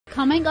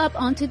Coming up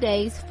on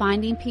today's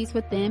Finding Peace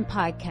Within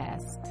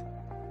podcast.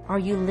 Are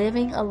you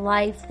living a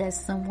life that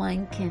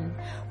someone can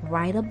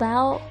write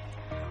about?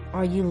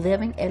 Are you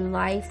living a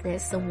life that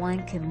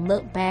someone can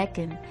look back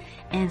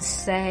and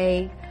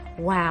say,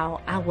 wow,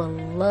 I would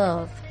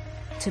love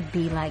to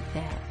be like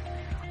that?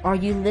 Are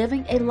you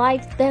living a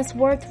life that's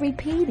worth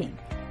repeating?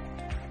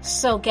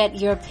 So get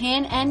your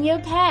pen and your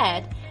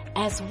pad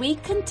as we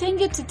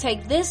continue to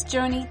take this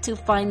journey to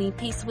finding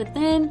peace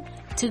within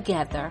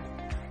together.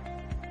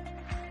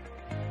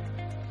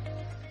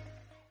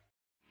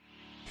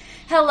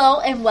 Hello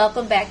and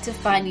welcome back to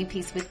Finding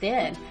Peace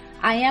Within.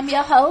 I am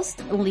your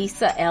host,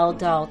 Lisa L.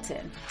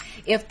 Dalton.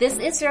 If this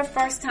is your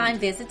first time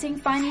visiting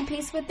Finding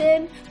Peace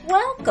Within,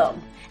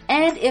 welcome.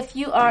 And if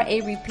you are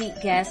a repeat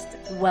guest,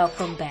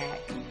 welcome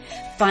back.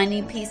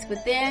 Finding Peace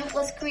Within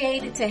was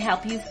created to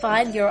help you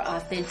find your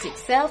authentic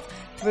self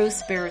through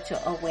spiritual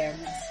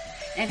awareness.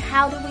 And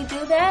how do we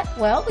do that?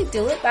 Well, we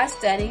do it by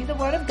studying the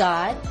Word of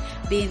God,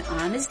 being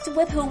honest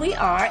with who we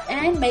are,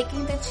 and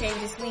making the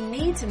changes we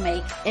need to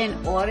make in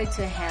order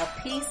to have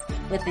peace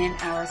within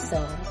our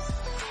souls.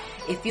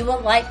 If you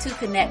would like to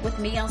connect with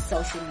me on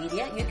social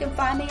media, you can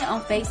find me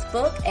on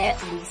Facebook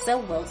at Lisa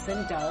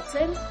Wilson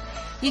Dalton.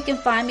 You can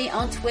find me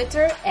on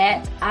Twitter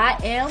at I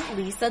am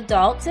Lisa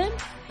Dalton,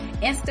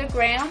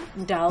 Instagram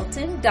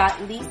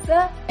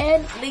Dalton.Lisa,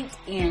 and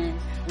LinkedIn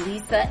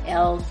Lisa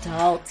L.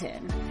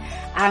 Dalton.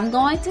 I'm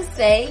going to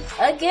say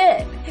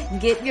again,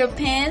 get your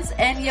pens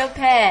and your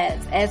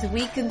pads as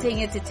we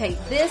continue to take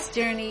this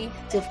journey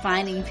to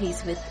finding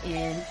peace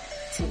within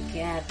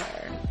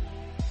together.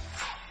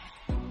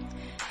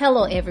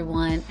 Hello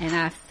everyone, and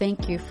I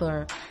thank you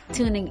for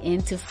tuning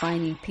in to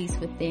Finding Peace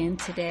Within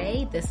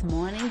today, this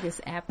morning,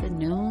 this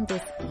afternoon,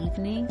 this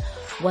evening,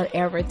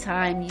 whatever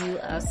time you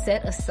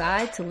set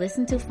aside to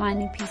listen to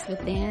Finding Peace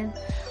Within.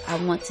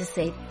 I want to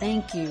say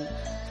thank you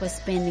for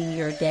spending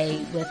your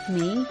day with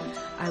me.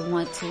 I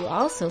want to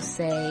also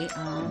say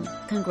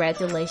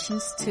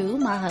congratulations to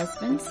my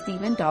husband,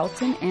 Stephen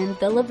Dalton, and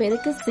the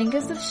Leviticus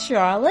Singers of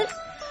Charlotte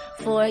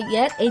for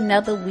yet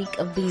another week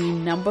of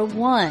being number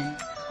one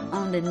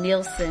on the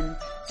Nielsen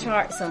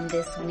charts on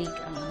this week.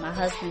 My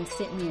husband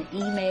sent me an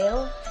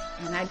email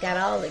and I got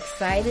all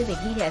excited, and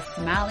he has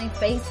smiling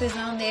faces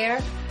on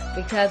there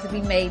because we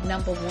made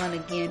number one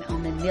again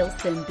on the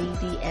Nielsen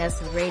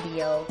BDS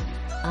radio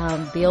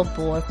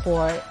billboard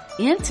for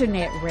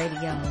internet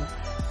radio.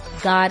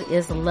 God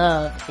is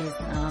Love is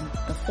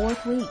the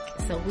fourth week.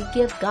 So we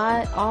give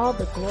God all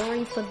the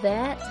glory for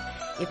that.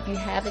 If you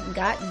haven't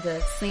gotten the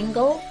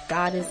single,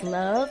 God is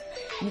Love,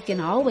 you can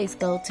always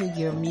go to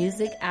your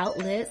music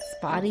outlets,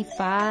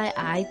 Spotify,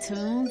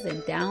 iTunes,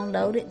 and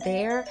download it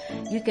there.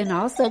 You can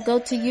also go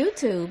to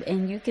YouTube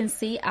and you can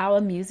see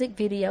our music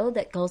video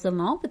that goes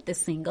along with the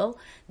single,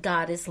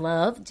 God is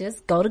Love.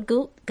 Just go to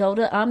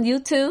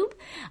YouTube,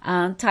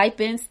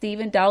 type in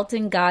Stephen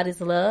Dalton, God is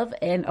Love,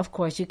 and of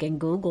course you can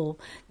Google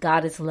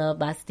God is Love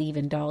by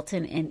Stephen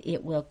Dalton and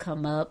it will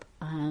come up.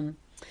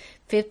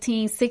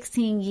 15,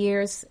 16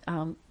 years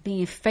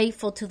being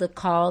faithful to the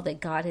call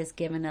that God has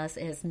given us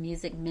as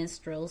music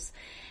minstrels.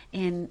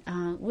 And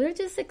we're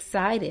just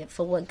excited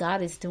for what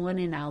God is doing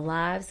in our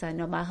lives. I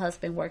know my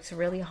husband works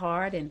really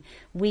hard, and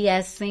we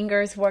as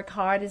singers work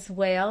hard as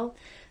well.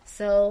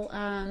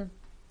 So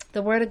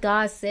the Word of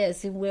God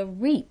says you will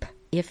reap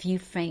if you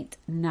faint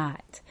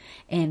not.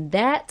 And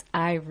that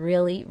I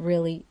really,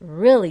 really,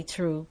 really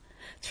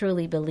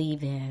truly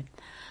believe in.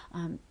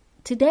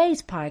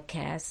 Today's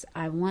podcast,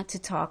 I want to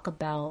talk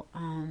about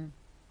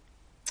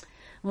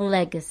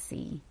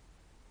legacy.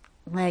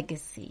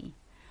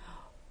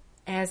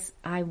 As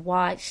I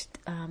watched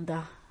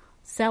the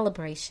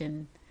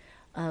celebration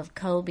of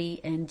Kobe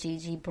and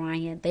Gigi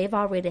Bryant, they've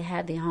already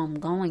had the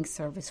homegoing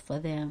service for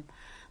them.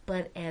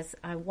 But as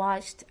I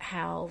watched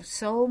how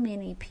so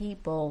many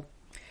people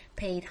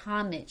paid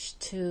homage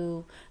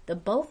to the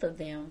both of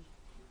them,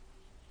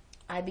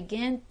 I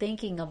began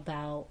thinking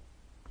about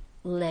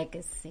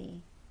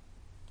legacy.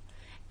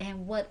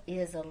 And what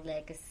is a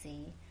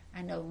legacy?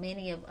 I know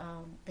many of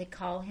they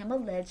call him a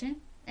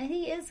legend, and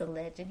he is a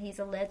legend. He's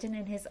a legend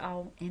in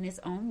his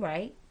own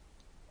right.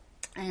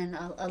 And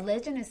a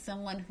legend is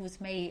someone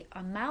who's made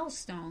a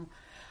milestone,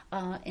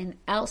 an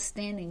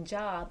outstanding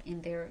job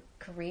in their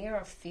career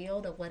or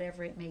field or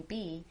whatever it may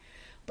be.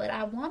 But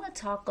I want to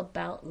talk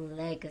about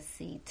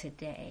legacy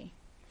today.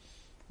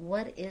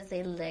 What is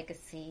a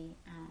legacy?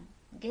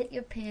 Get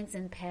your pens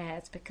and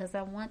pads because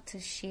I want to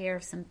share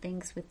some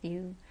things with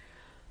you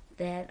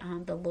that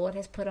the Lord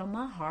has put on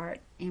my heart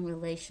in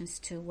relations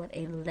to what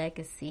a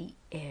legacy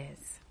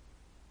is.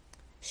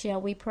 Shall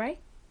we pray?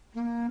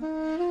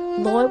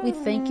 Lord, we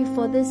thank you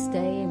for this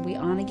day and we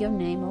honor your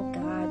name, oh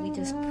God. We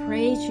just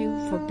praise you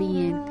for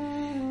being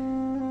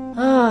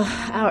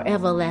our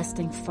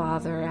everlasting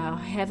Father, our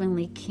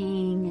heavenly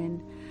King,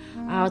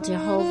 and our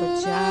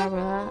Jehovah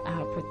Jireh,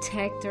 our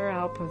protector,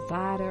 our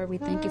provider. We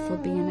thank you for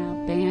being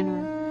our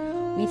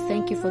banner. We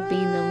thank you for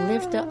being the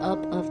lifter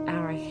up of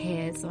our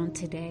heads on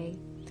today.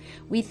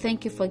 We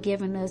thank you for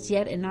giving us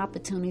yet an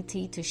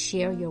opportunity to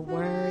share your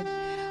word.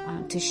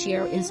 to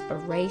share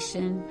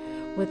inspiration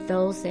with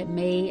those that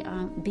may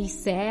be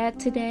sad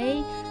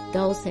today,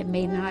 those that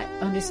may not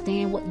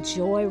understand what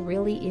joy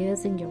really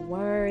is in your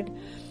word,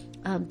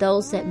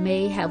 those that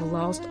may have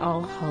lost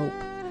all hope.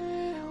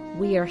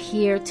 We are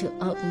here to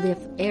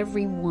uplift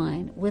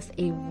everyone with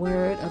a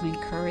word of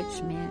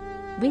encouragement.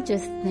 We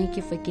just thank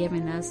you for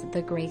giving us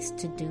the grace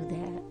to do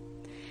that.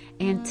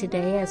 And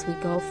today, as we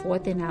go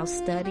forth in our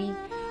study,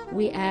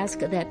 we ask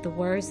that the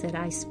words that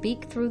I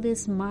speak through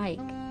this mic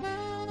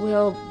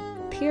will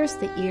pierce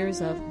the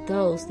ears of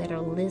those that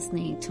are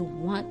listening to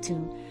want to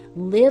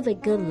live a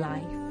good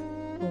life,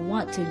 will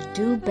want to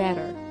do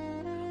better,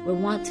 will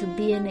want to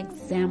be an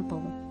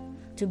example,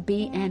 to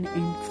be an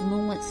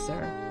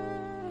influencer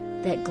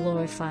that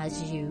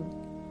glorifies you.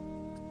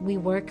 We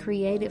were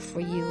created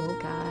for you, oh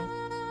God,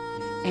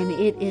 and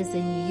it is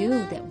in you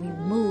that we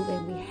move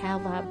and we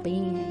have our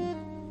being.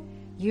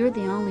 You're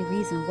the only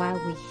reason why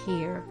we're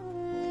here,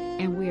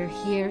 and we're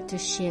here to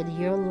shed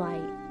your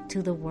light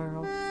to the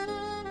world.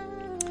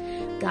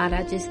 God,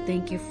 I just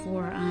thank you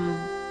for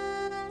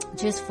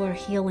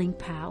healing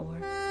power.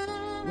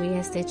 We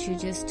ask that you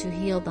just to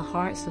heal the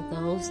hearts of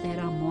those that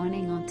are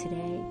mourning on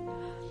today.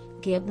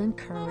 Give them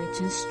courage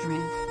and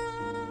strength,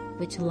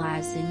 which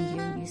lies in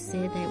you. You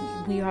said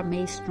that we are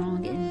made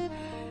strong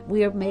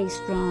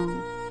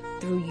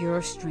through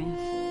your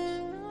strength.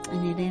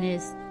 And it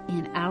is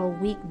in our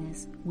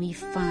weakness we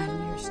find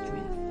your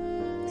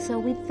strength. So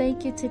we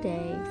thank you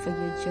today for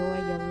your joy,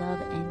 your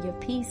love, and your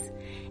peace,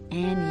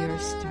 and your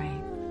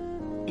strength.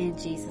 In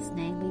Jesus'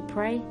 name we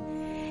pray.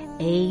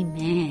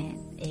 Amen.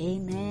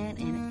 Amen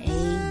and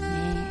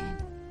amen.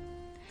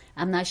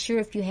 I'm not sure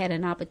if you had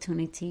an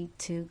opportunity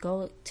to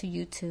go to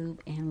YouTube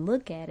and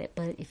look at it,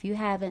 but if you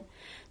haven't,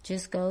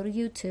 just go to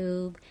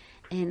YouTube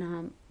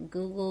and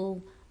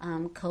Google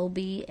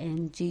Kobe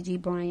and Gigi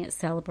Bryant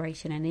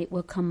celebration, and it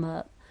will come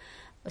up.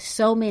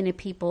 So many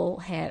people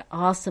had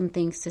awesome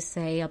things to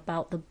say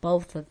about the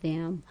both of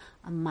them.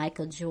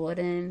 Michael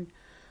Jordan,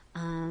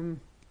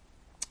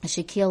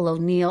 Shaquille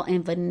O'Neal,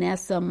 and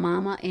Vanessa,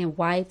 mama and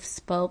wife,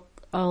 spoke.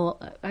 Oh,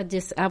 I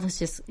was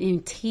just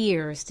in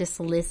tears just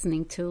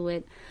listening to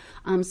it.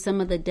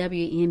 Some of the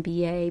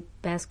WNBA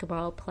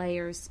basketball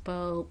players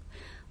spoke.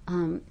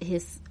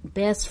 His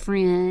best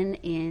friend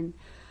and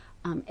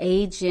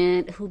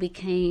agent, who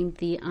became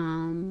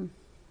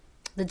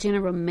the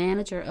general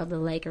manager of the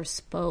Lakers,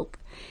 spoke.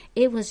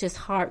 It was just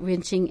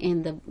heart-wrenching,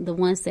 and the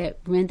ones that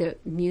rendered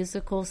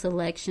musical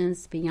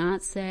selections,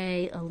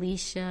 Beyonce,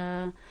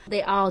 Alicia,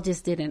 they all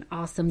just did an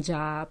awesome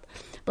job.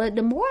 But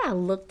the more I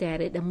looked at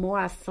it, the more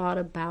I thought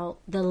about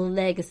the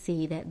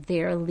legacy that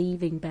they're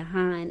leaving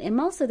behind. And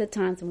most of the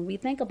times when we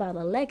think about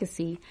a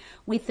legacy,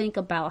 we think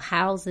about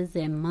houses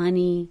and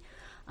money,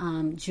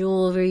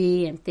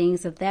 jewelry and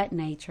things of that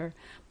nature.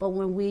 But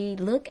when we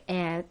look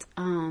at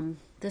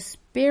the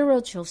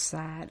spiritual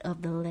side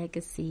of the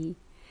legacy,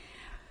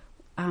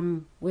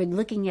 we're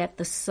looking at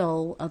the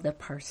soul of the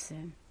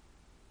person.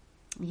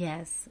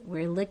 Yes,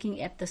 we're looking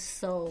at the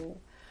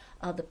soul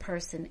of the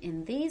person.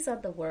 And these are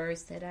the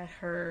words that I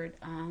heard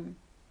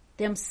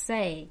them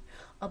say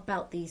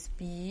about these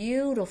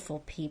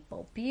beautiful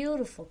people,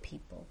 beautiful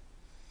people.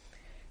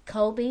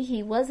 Kobe,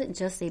 he wasn't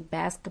just a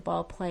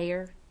basketball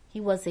player. He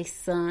was a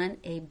son,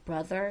 a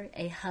brother,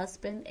 a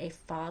husband, a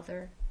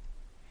father,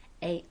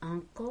 a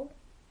uncle.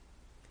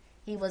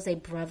 He was a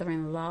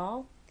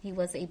brother-in-law. He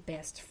was a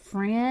best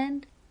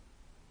friend.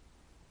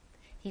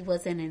 He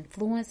was an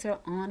influencer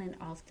on and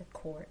off the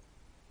court.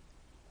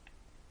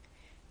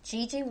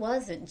 Gigi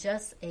wasn't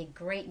just a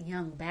great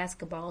young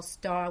basketball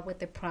star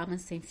with a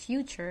promising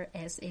future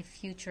as a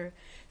future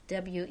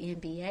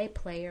WNBA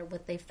player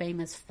with a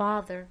famous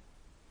father.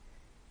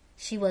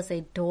 She was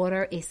a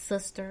daughter, a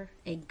sister,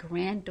 a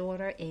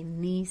granddaughter, a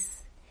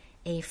niece,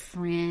 a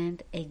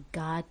friend, a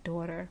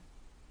goddaughter,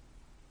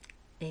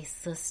 a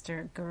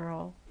sister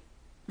girl,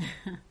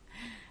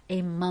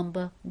 a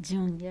Mamba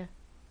Junior.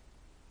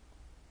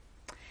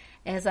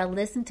 As I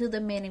listened to the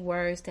many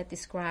words that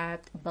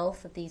described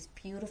both of these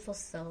beautiful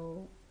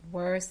souls,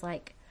 words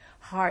like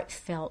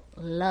heartfelt,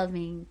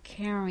 loving,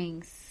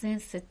 caring,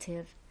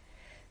 sensitive,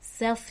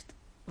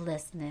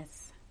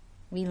 selflessness,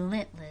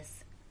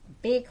 relentless,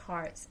 big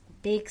hearts,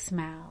 big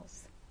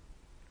smiles,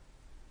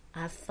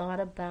 I thought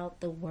about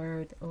the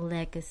word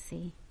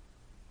legacy.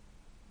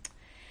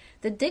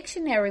 The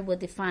dictionary would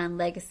define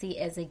legacy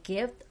as a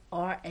gift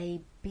or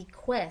a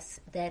bequest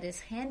that is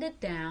handed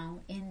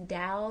down,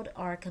 endowed,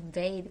 or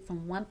conveyed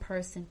from one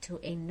person to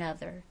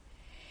another.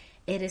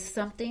 It is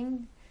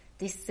something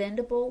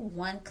descendable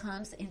one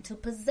comes into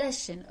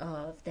possession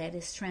of, that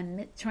is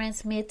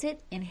transmitted,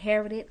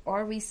 inherited,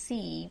 or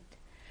received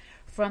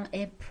from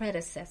a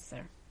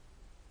predecessor.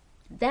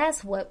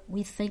 That's what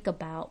we think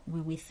about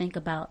when we think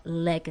about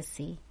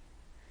legacy.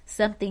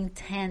 Something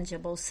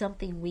tangible,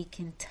 something we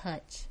can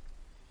touch.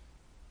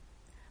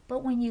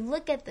 But when you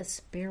look at the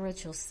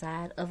spiritual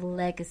side of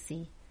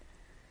legacy,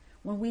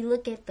 when we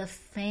look at the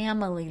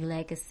family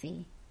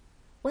legacy,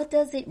 what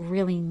does it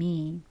really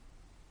mean?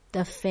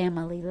 The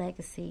family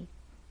legacy.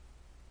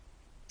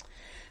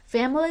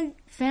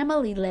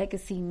 Family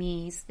legacy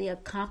means the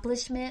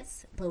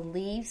accomplishments,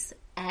 beliefs,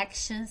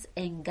 actions,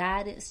 and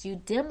guidance you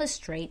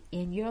demonstrate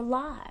in your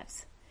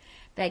lives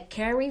that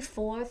carry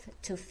forth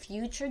to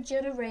future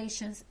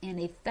generations in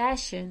a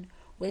fashion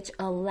which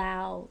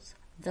allows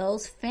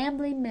those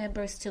family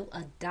members to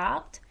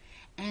adopt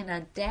and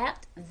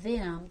adapt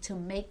them to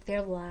make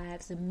their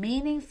lives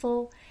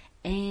meaningful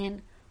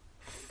and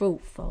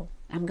fruitful.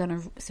 I'm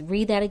going to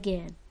read that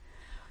again.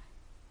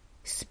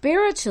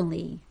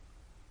 Spiritually,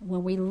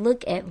 when we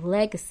look at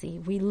legacy,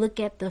 we look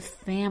at the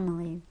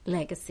family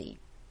legacy.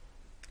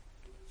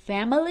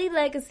 Family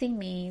legacy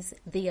means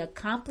the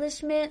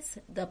accomplishments,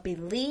 the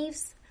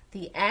beliefs,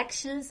 the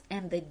actions,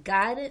 and the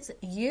guidance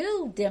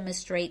you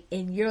demonstrate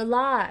in your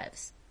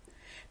lives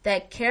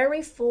that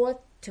carry forth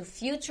to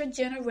future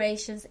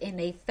generations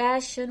in a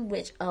fashion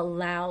which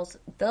allows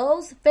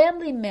those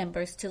family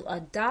members to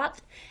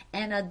adopt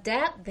and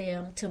adapt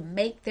them to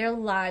make their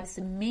lives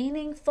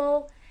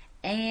meaningful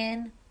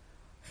and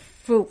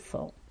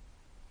fruitful.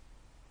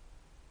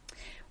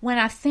 When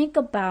I think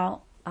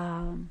about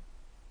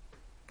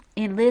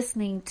in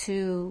listening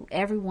to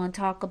everyone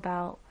talk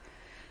about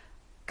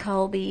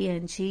Kobe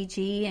and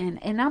Gigi,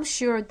 and I'm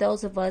sure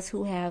those of us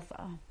who have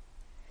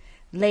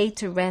laid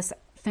to rest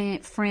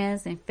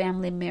friends and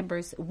family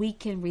members, we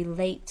can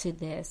relate to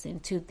this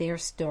and to their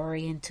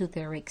story and to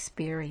their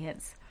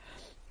experience.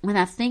 When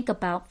I think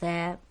about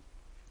that,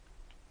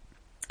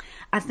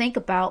 I think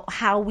about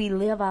how we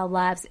live our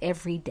lives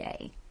every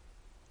day.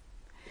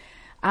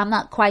 I'm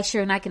not quite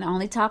sure, and I can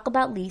only talk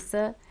about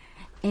Lisa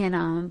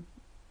and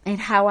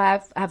how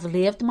I've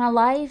lived my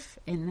life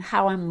and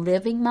how I'm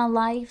living my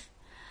life.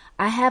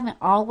 I haven't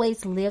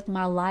always lived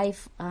my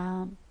life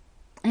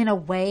in a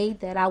way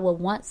that I would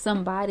want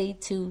somebody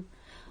to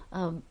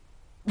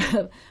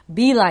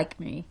be like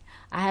me.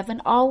 I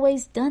haven't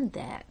always done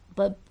that,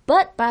 but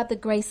by the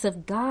grace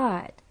of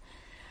God,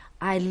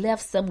 I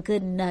left some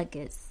good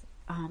nuggets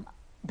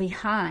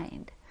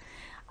behind.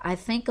 I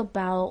think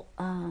about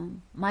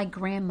my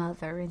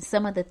grandmother and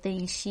some of the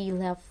things she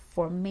left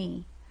for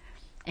me,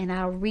 and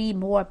I'll read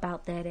more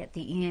about that at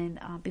the end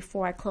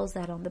before I close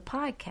out on the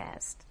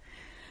podcast.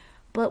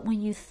 But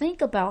when you think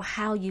about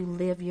how you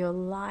live your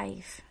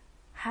life,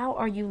 how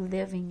are you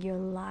living your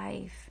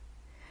life?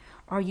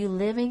 Are you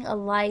living a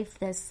life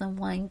that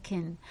someone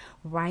can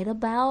write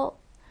about?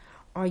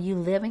 Are you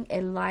living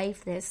a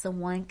life that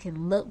someone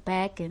can look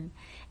back and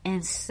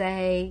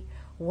say,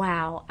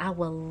 wow, I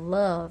would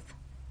love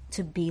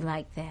to be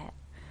like that?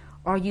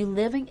 Are you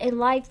living a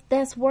life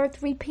that's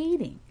worth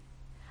repeating?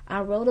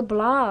 I wrote a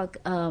blog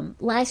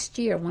last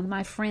year when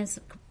my friend's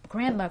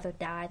grandmother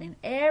died, and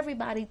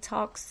everybody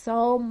talked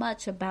so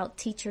much about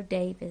Teacher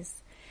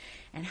Davis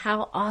and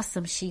how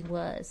awesome she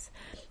was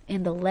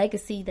and the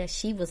legacy that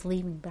she was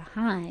leaving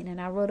behind. And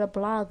I wrote a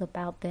blog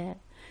about that.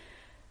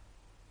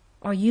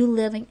 Are you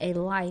living a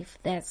life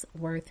that's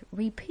worth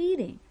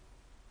repeating?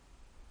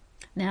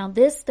 Now,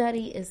 this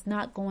study is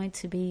not going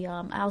to be,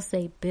 I'll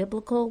say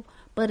biblical,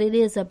 but it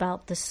is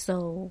about the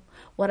soul.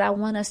 What I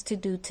want us to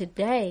do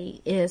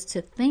today is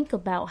to think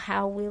about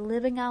how we're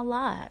living our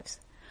lives.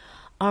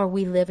 Are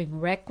we living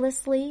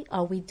recklessly?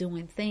 Are we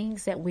doing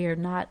things that we are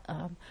not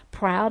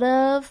proud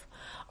of?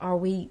 Are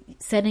we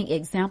setting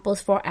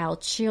examples for our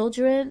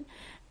children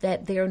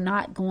that they're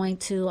not going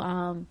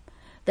to,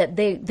 that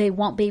they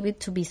won't be able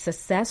to be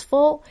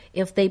successful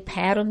if they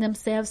pattern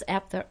themselves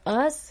after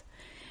us?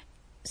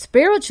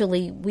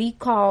 Spiritually, we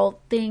call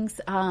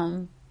things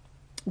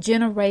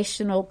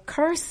generational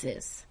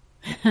curses.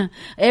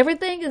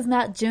 Everything is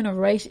not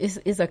generation,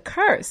 is a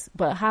curse.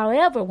 But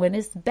however, when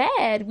it's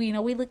bad, we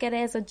look at it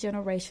as a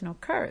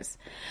generational curse.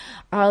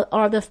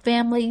 Or the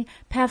family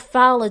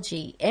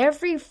pathology.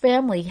 Every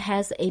family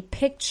has a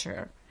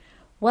picture.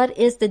 What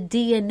is the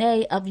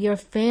DNA of your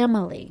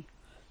family?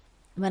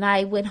 When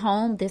I went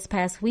home this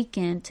past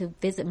weekend to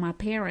visit my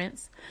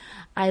parents,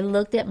 I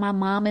looked at my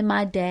mom and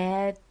my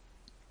dad,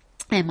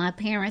 and my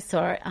parents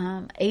are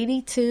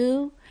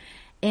 82.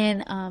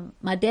 And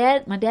my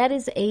dad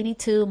is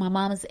 82, my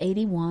mom is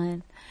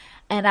 81,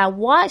 and I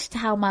watched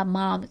how my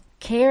mom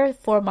cared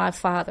for my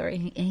father,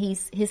 and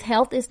his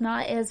health is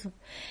not as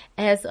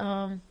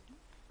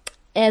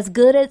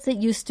good as it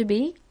used to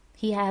be.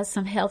 He has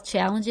some health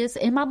challenges,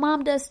 and my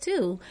mom does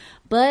too.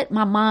 But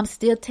my mom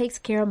still takes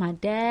care of my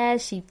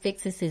dad. She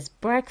fixes his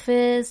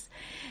breakfast.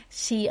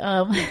 She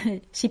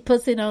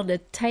puts it on the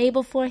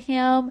table for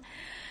him.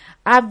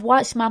 I've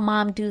watched my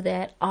mom do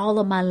that all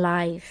of my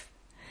life.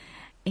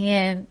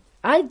 And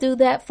I do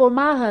that for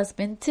my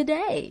husband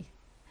today.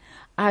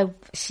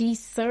 She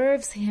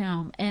serves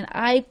him, and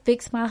I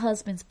fix my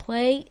husband's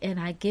plate and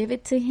I give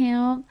it to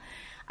him.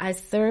 I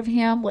serve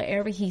him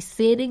wherever he's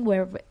sitting,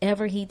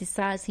 wherever he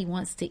decides he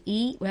wants to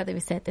eat, whether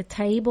it's at the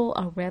table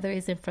or whether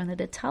it's in front of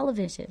the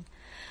television.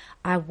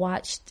 I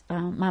watched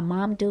my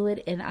mom do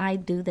it, and I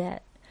do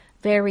that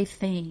very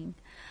thing.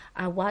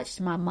 I watched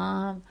my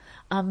mom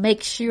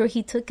make sure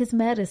he took his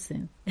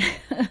medicine.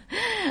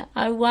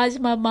 I watch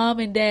my mom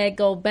and dad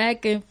go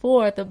back and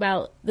forth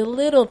about the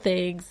little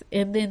things,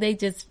 and then they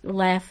just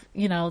laugh,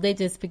 they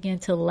just begin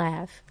to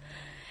laugh.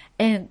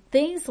 And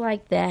things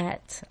like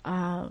that,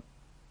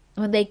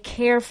 when they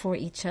care for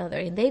each other,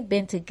 and they've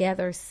been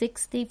together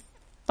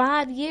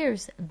 65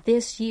 years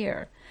this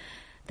year.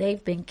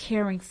 They've been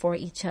caring for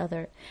each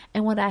other.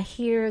 And when I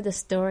hear the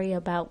story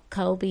about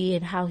Kobe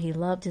and how he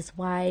loved his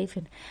wife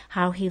and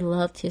how he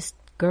loved his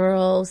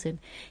girls, and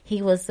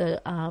he was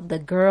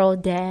the girl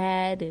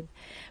dad, and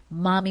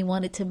mommy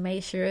wanted to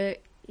make sure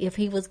if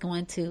he was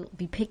going to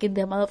be picking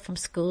them up from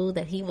school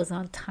that he was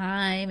on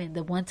time, and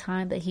the one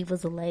time that he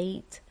was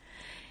late.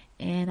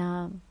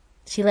 And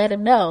she let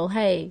him know,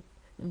 hey,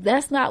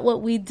 that's not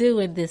what we do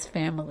in this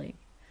family.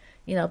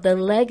 The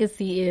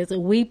legacy is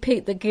we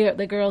pick the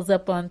girls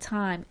up on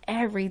time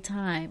every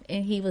time,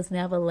 and he was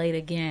never late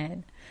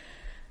again.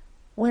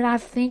 When I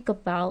think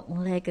about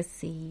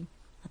legacy,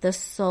 the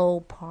soul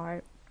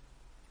part,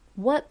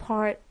 what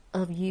part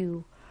of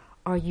you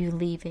are you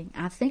leaving?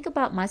 I think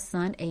about my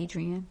son,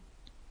 Adrian,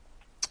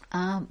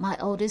 my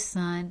oldest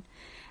son,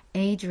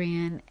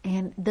 Adrian,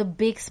 and the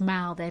big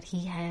smile that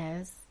he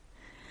has.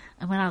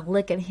 And when I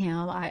look at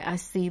him, I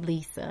see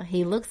Lisa.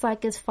 He looks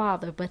like his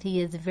father, but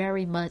he is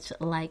very much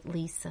like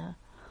Lisa.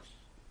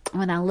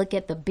 When I look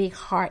at the big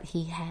heart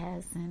he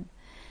has, and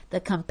the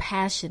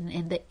compassion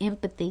and the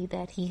empathy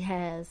that he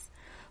has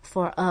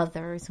for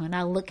others. When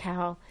I look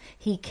how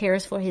he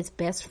cares for his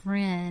best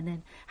friend,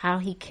 and how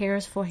he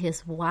cares for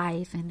his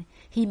wife, and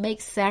he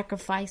makes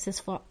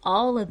sacrifices for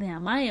all of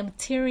them. I am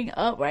tearing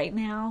up right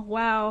now.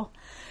 Wow.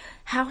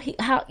 How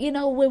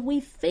when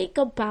we think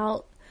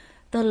about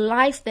the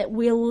life that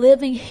we're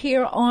living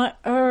here on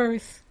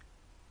earth,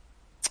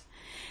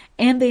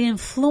 and the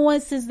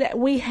influences that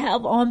we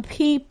have on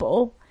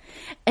people,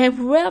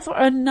 and whether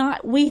or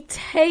not we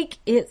take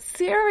it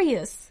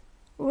serious,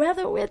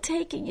 whether we're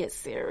taking it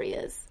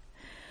serious.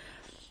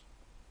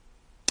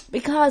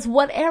 Because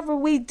whatever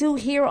we do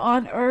here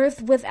on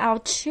earth with our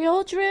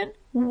children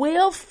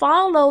will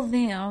follow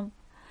them.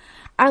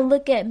 I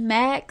look at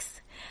Max,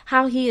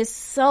 how he is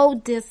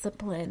so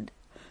disciplined.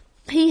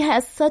 He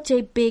has such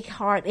a big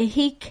heart, and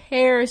he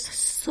cares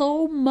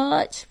so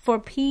much for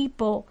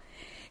people.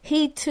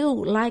 He too,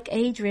 like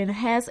Adrian,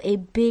 has a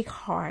big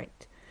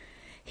heart.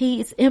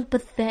 He is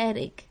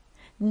empathetic.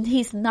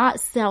 He's not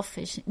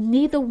selfish.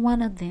 Neither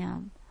one of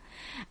them.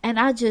 And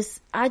I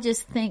just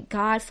thank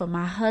God for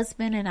my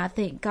husband, and I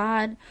thank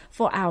God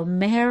for our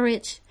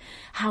marriage.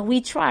 How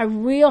we try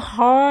real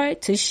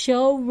hard to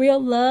show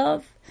real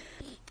love.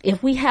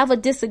 If we have a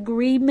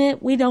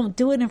disagreement, we don't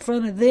do it in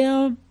front of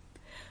them.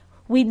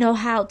 We know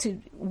how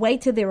to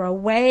wait till they're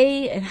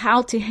away and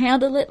how to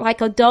handle it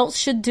like adults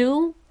should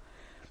do,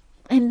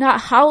 and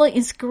not holler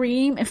and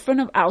scream in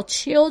front of our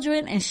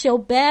children and show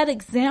bad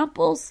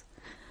examples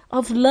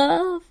of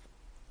love.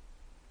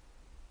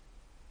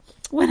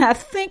 When I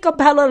think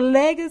about a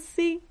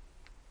legacy,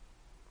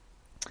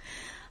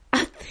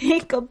 I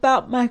think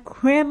about my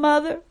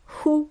grandmother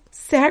who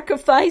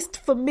sacrificed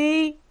for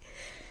me,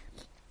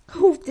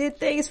 who did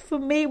things for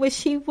me when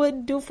she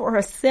wouldn't do for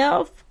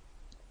herself.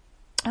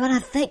 When I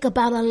think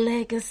about a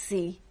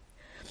legacy,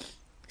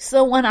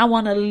 so when I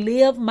want to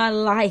live my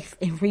life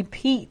and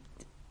repeat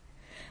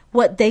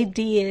what they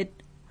did,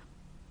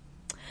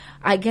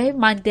 I gave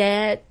my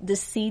dad the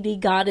CD,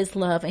 God is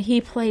Love, and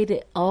he played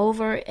it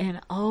over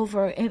and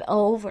over and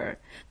over.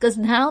 Because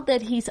now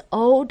that he's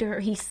older,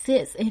 he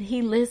sits and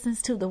he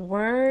listens to the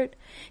word.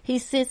 He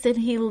sits and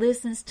he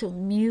listens to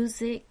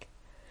music.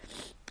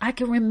 I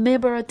can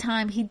remember a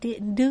time he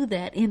didn't do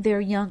that in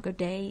their younger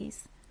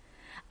days.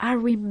 I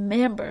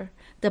remember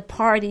the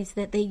parties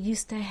that they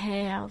used to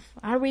have.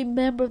 I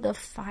remember the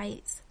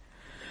fights.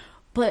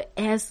 But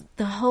as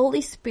the Holy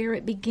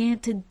Spirit began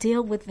to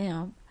deal with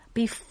them,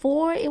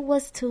 before it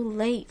was too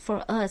late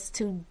for us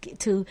to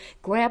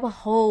grab a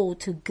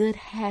hold to good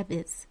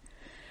habits,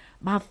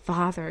 my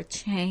father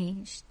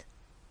changed.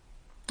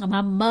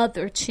 My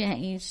mother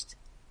changed.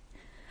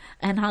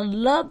 And I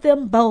love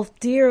them both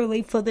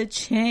dearly for the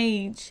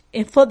change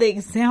and for the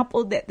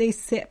example that they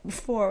set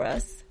before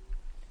us.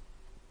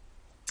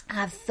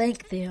 I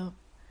thank them.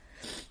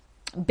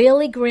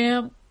 Billy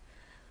Graham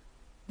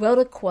wrote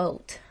a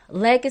quote,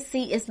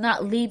 "Legacy is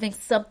not leaving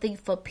something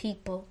for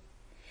people.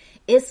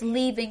 It's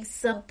leaving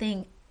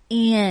something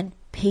in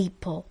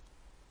people."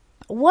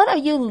 What are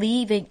you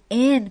leaving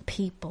in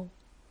people?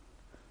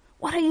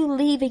 What are you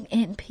leaving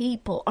in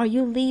people? Are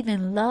you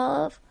leaving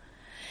love?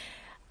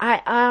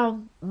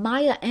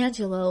 Maya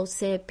Angelou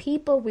said,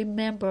 people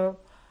remember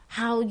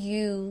how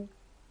you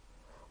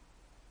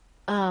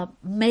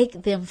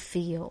make them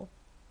feel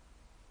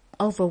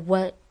over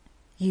what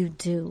you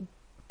do.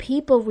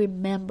 People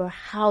remember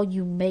how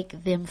you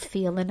make them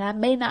feel. And I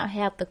may not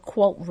have the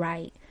quote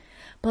right,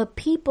 but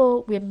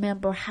people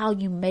remember how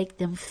you make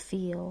them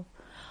feel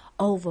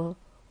over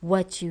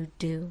what you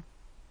do.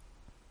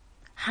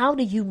 How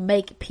do you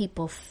make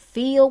people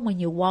feel when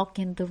you walk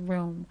in the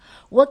room?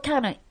 What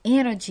kind of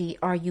energy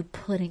are you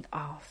putting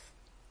off?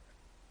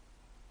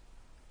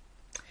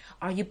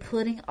 Are you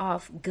putting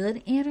off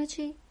good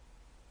energy?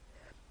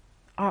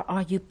 or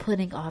are you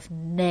putting off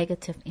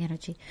negative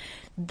energy?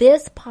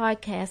 This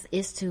podcast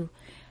is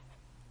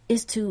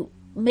to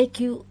make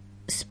you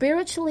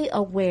spiritually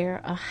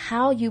aware of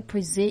how you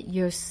present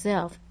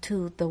yourself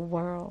to the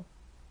world.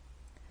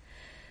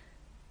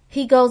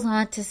 He goes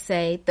on to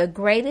say, the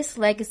greatest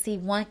legacy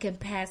one can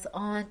pass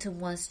on to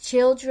one's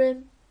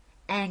children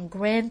and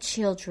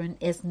grandchildren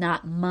is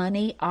not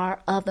money or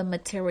other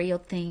material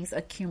things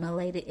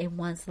accumulated in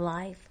one's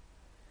life,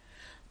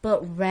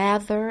 but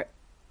rather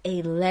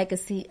a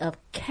legacy of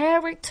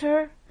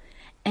character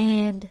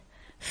and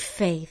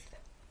faith.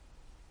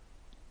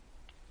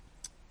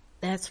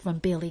 That's from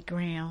Billy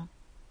Graham.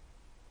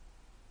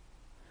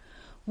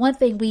 One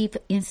thing we've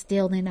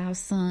instilled in our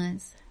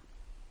sons,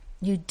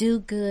 you do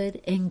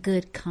good and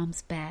good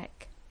comes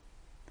back.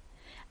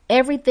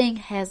 Everything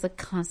has a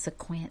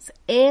consequence.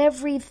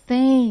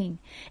 Everything.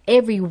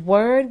 Every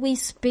word we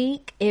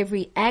speak,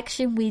 every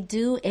action we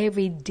do,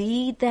 every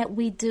deed that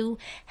we do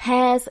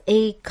has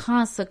a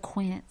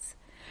consequence.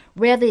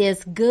 Whether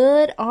it's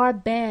good or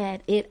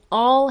bad, it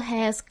all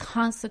has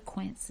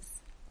consequences.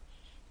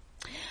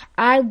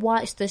 I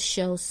watched the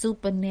show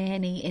Super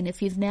Nanny, and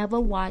if you've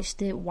never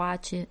watched it,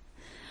 watch it.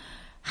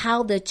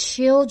 How the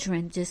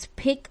children just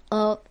pick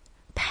up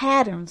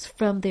patterns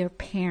from their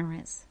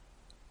parents.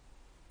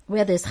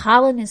 Whether it's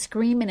hollering and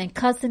screaming and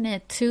cussing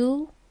at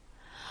two,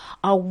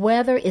 or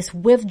whether it's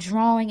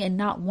withdrawing and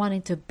not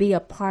wanting to be a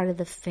part of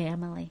the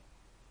family.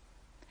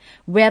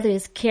 Whether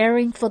it's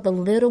caring for the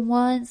little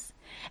ones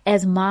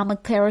as mama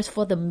cares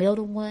for the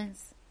middle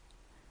ones.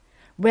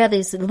 Whether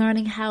it's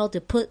learning how to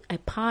put a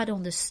pot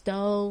on the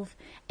stove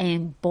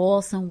and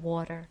boil some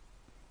water.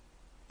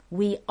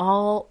 We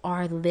all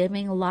are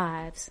living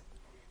lives,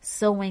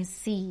 sowing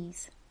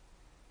seeds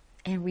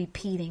and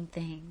repeating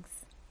things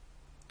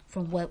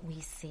from what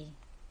we see.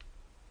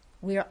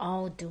 We're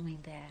all doing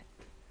that.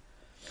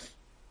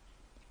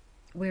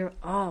 We're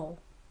all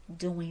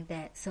doing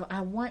that. So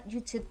I want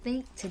you to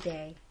think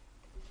today,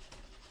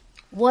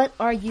 what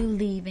are you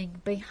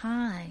leaving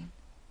behind?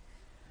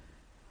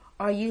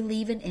 Are you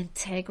leaving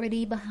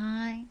integrity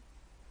behind?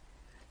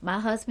 My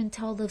husband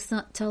told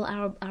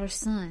our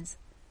sons,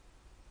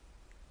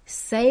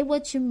 say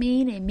what you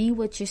mean and mean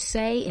what you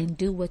say and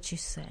do what you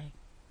say.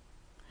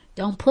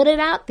 Don't put it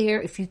out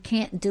there if you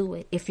can't do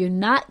it. If you're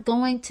not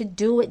going to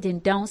do it, then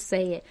don't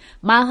say it.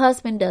 My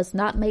husband does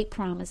not make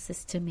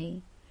promises to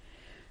me.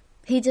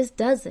 He just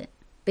doesn't.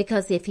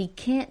 Because if he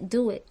can't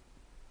do it,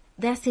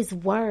 that's his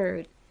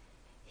word.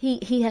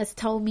 He has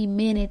told me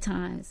many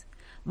times,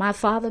 my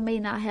father may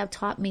not have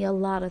taught me a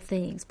lot of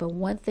things, but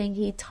one thing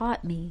he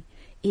taught me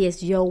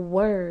is your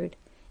word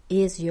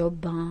is your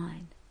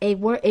bond. A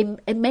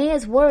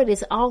man's word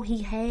is all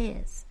he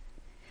has.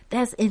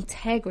 That's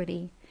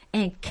integrity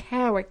and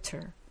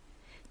character.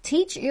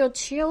 Teach your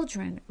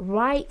children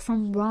right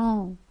from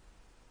wrong.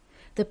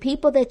 The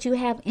people that you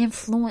have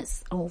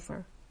influence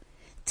over,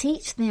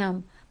 teach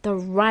them the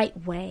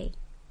right way.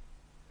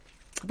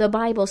 The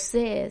Bible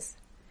says,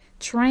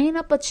 train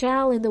up a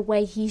child in the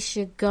way he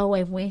should go,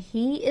 and when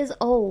he is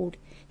old,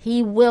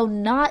 he will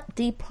not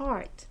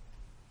depart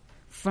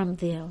from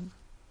them.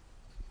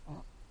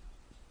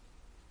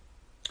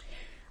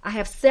 I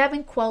have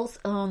 7 quotes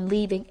on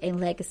leaving a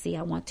legacy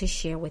I want to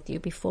share with you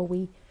before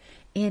we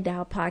end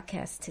our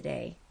podcast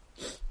today.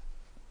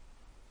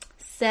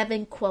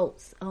 7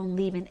 quotes on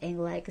leaving a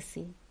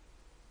legacy.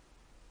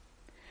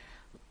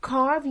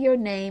 Carve your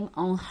name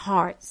on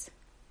hearts,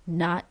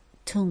 not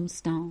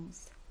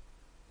tombstones.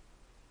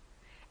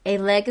 A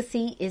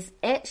legacy is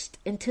etched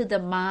into the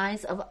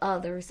minds of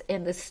others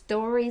and the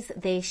stories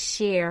they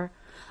share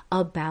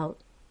about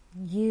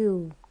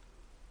you.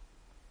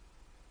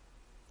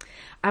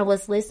 I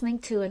was listening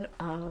to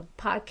a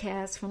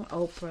podcast from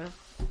Oprah,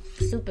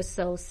 Super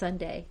Soul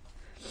Sunday,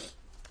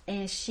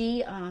 and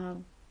she,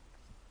 on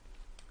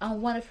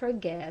one of her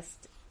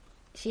guests,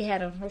 she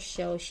had on her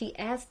show, she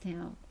asked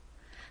him,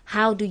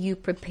 how do you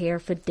prepare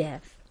for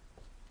death?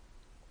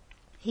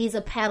 He's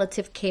a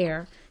palliative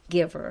care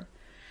giver.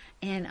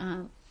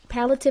 And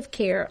palliative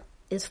care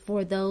is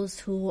for those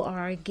who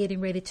are getting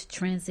ready to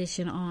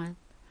transition on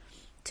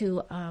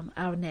to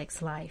our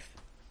next life.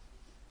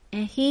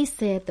 And he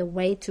said the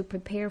way to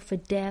prepare for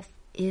death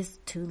is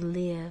to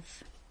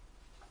live.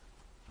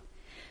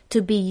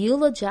 To be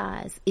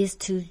eulogized is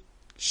to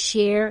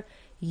share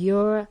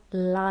your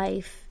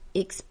life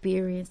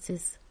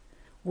experiences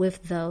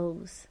with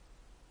those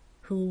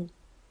who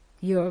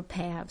your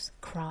paths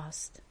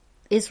crossed.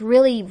 It's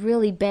really,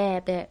 really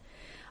bad that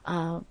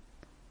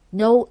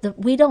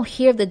we don't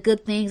hear the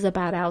good things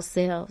about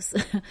ourselves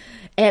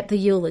at the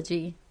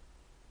eulogy.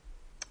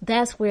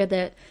 That's where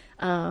that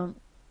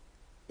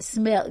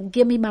smell,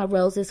 give me my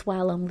roses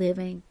while I'm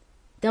living.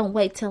 Don't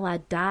wait till I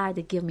die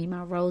to give me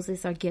my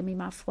roses or give me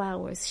my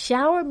flowers.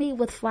 Shower me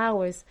with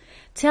flowers.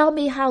 Tell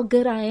me how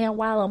good I am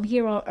while I'm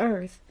here on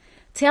earth.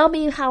 Tell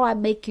me how I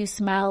make you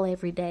smile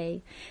every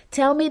day.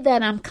 Tell me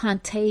that I'm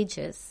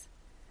contagious.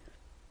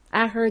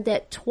 I heard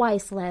that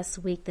twice last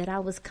week, that I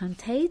was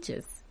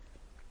contagious.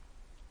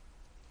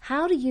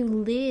 How do you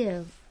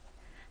live?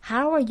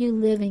 How are you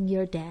living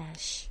your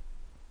dash?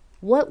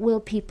 What will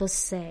people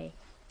say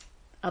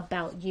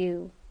about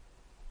you?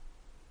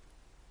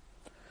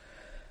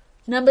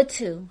 Number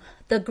 2,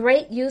 the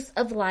great use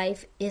of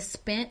life is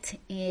spent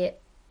in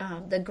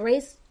the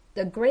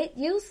great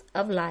use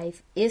of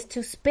life is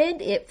to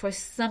spend it for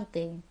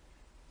something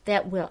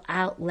that will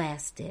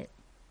outlast it.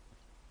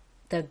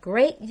 The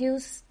great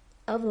use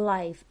of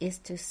life is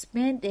to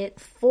spend it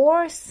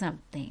for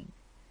something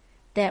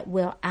that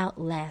will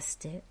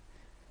outlast it.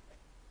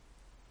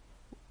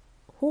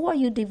 Who are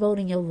you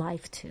devoting your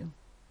life to?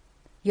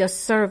 Your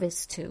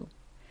service to?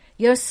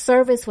 Your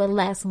service will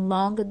last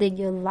longer than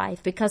your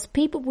life because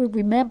people will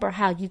remember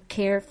how you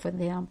cared for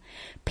them.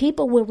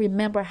 People will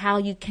remember how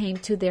you came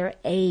to their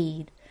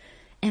aid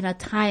in a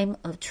time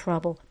of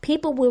trouble.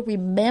 People will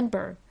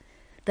remember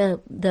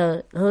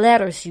the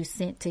letters you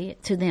sent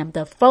to them,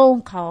 the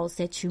phone calls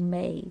that you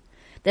made,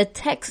 the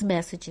text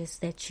messages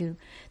that you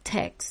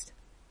text.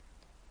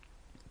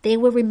 They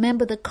will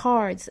remember the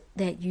cards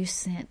that you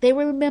sent. They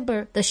will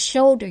remember the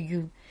shoulder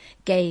you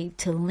gave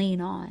to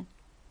lean on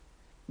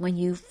when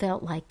you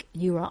felt like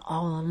you were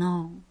all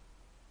alone.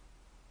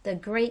 The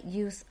great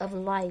use of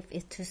life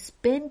is to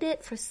spend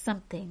it for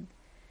something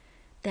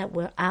that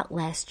will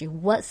outlast you.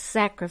 What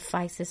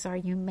sacrifices are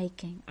you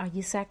making? Are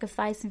you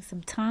sacrificing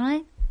some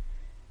time?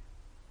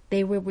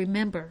 They will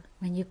remember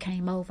when you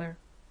came over,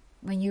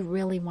 when you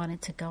really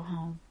wanted to go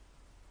home.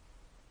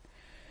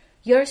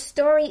 Your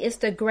story is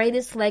the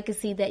greatest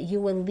legacy that you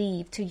will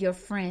leave to your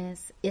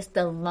friends. It's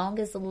the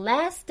longest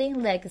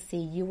lasting legacy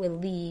you will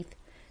leave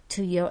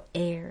to your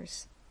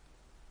heirs.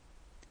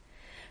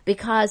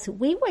 Because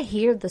we would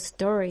hear the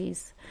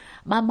stories.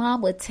 My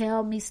mom would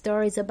tell me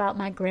stories about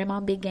my grandma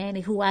Big Annie,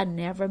 who I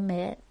never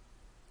met.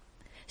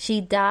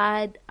 She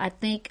died, I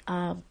think,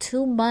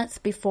 2 months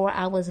before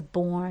I was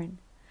born.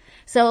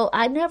 So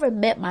I never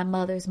met my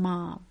mother's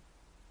mom.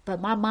 But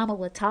my mama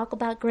would talk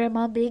about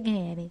Grandma Big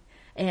Annie,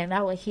 and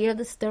I would hear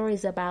the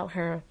stories about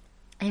her.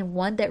 And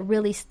one that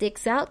really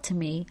sticks out to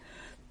me,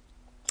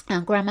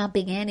 Grandma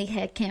Big Annie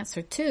had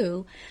cancer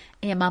too,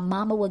 and my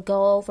mama would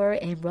go over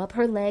and rub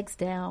her legs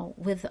down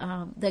with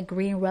the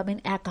green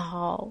rubbing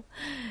alcohol,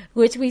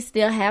 which we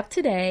still have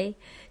today.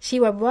 She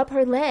would rub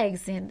her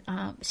legs, and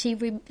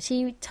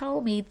she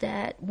told me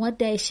that one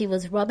day she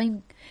was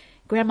rubbing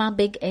Grandma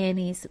Big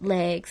Annie's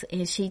legs,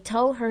 and she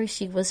told her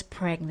she was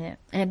pregnant,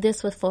 and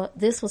this was for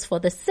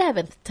the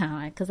 7th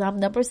time, because I'm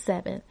number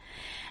 7.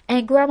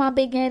 And Grandma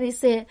Big Annie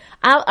said,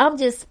 I'm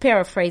just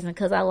paraphrasing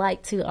because I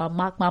like to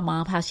mock my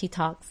mom how she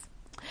talks.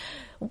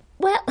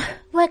 Well,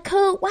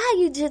 cool. Why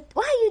you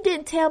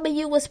didn't tell me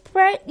you were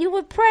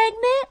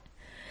pregnant,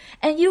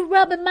 and you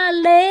rubbing my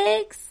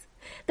legs?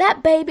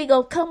 That baby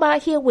gonna come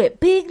out here with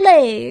big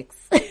legs.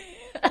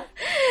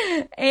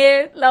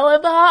 And lo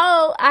and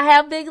behold, I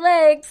have big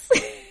legs.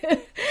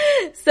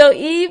 So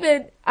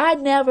I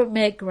never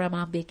met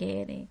Grandma Big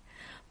Annie,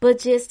 but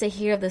just to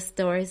hear the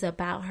stories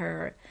about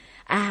her,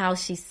 how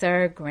she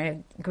served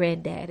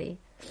Granddaddy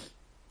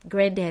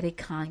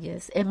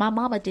Conyers. And my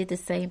mama did the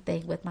same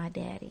thing with my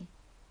daddy.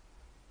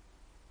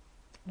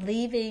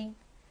 Leaving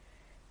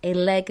a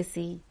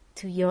legacy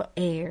to your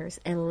heirs,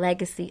 a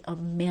legacy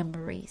of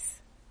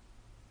memories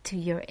to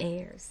your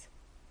heirs.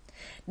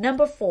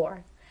 Number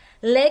 4,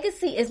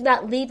 legacy is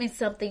not leaving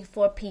something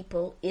for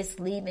people, it's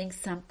leaving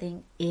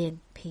something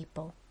in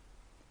people.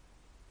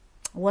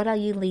 What are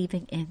you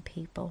leaving in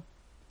people?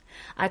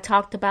 I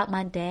talked about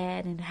my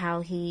dad and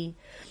how he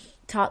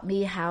taught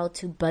me how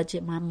to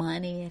budget my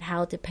money and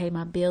how to pay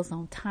my bills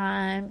on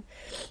time.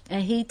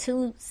 And he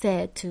too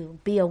said to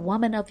be a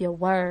woman of your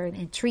word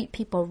and treat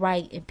people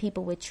right, and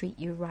people would treat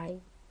you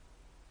right.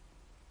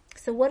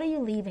 So what are you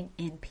leaving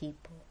in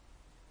people?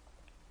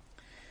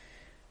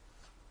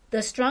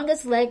 The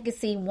strongest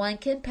legacy one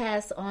can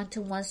pass on to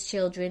one's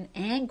children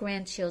and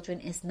grandchildren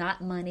is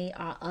not money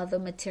or other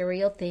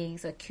material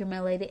things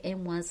accumulated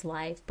in one's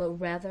life, but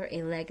rather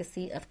a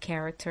legacy of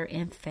character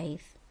and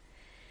faith.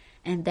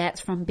 And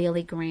that's from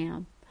Billy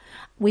Graham.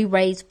 We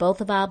raised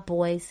both of our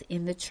boys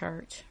in the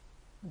church.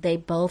 They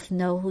both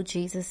know who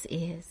Jesus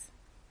is.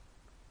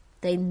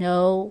 They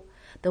know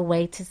the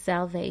way to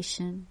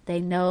salvation. They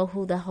know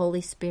who the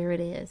Holy Spirit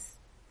is.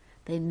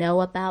 They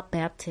know about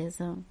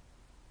baptism.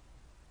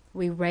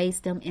 We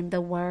raised them in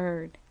the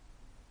Word.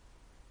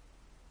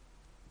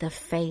 The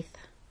faith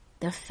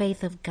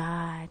of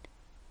God.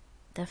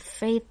 The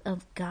faith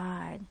of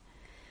God.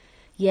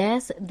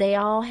 Yes, they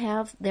all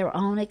have their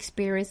own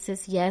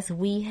experiences. Yes,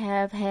 we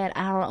have had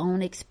our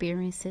own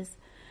experiences.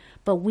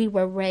 But we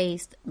were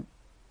raised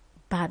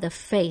by the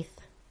faith.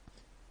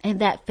 And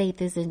that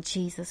faith is in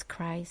Jesus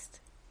Christ.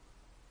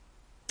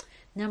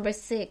 Number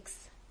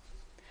 6.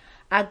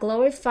 I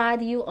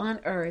glorified you on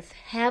earth,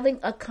 having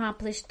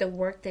accomplished the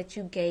work that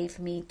you gave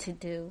me to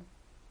do.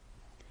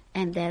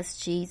 And that's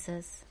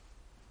Jesus.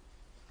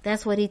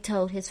 That's what he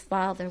told his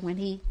Father when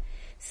he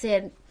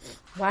said,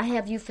 why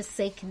have you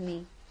forsaken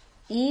me?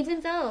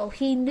 Even though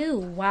he knew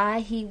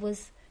why he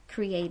was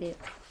created.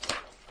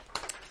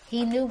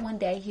 He knew one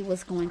day he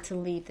was going to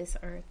leave this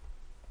earth.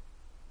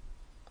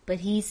 But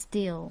he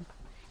still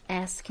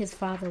asked his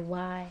Father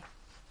why.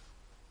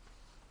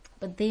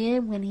 But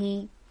then when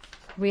he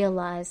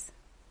realized,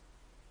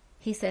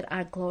 he said,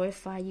 I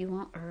glorify you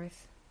on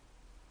earth,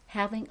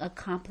 having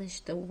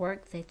accomplished the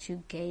work that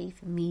you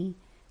gave me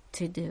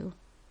to do.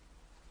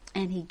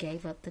 And he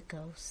gave up the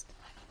ghost.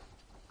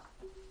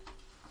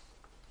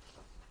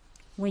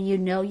 When you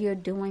know you're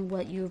doing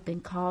what you've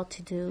been called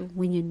to do,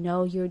 when you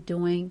know you're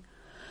doing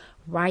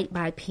right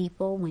by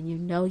people, when you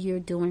know you're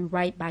doing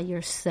right by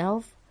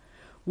yourself,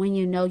 when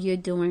you know you're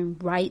doing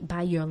right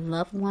by your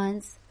loved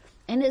ones.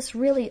 And it's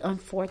really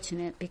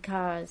unfortunate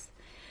because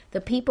the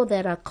people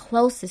that are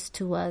closest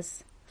to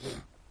us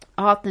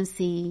often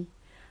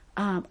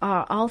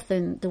are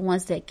often the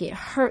ones that get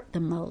hurt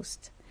the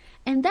most.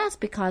 And that's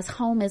because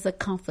home is a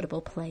comfortable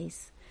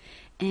place.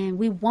 And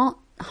we want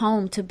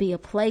home to be a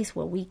place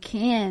where we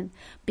can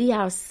be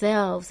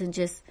ourselves and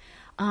just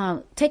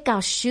take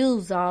our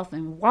shoes off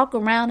and walk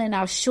around in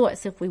our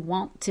shorts if we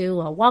want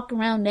to, or walk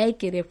around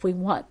naked if we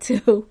want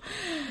to.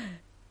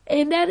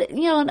 And that,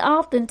 and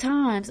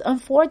oftentimes,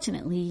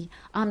 unfortunately,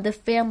 the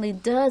family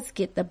does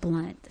get the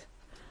blunt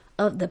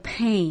of the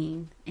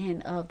pain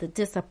and of the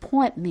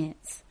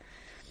disappointments.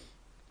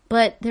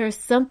 But there's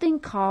something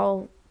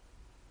called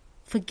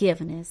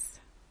forgiveness.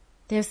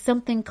 There's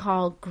something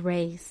called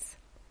grace.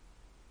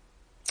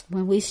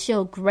 When we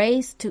show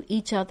grace to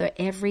each other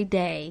every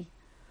day,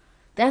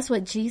 that's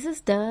what Jesus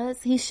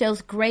does. He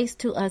shows grace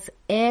to us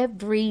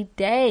every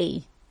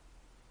day.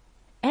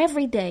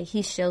 Every day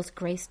he shows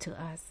grace to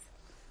us.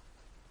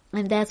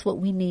 And that's what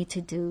we need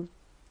to do.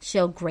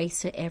 Show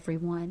grace to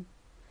everyone.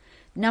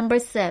 Number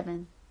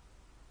 7.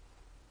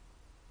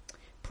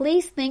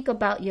 Please think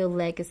about your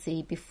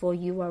legacy before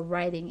you are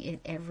writing it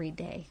every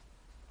day.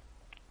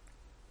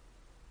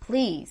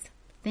 Please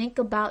think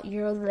about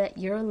your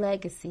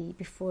legacy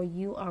before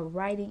you are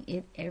writing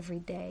it every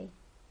day.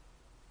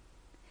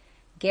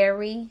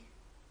 Gary,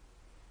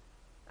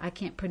 I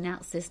can't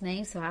pronounce this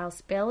name, so I'll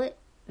spell it.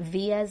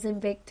 V as in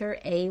Victor,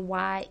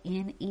 Aynerchuk.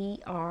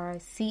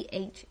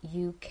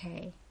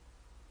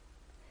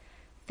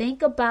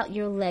 Think about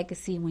your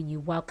legacy when you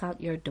walk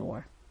out your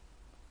door.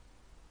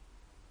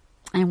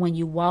 And when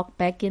you walk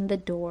back in the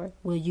door,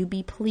 will you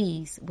be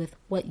pleased with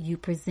what you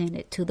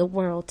presented to the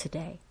world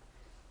today?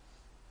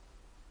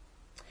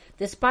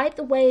 Despite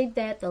the way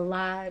that the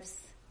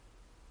lives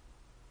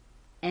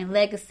and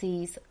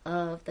legacies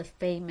of the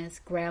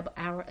famous grab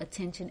our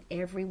attention,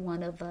 every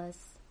one of us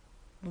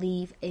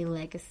leave a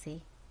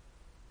legacy.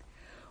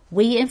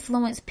 We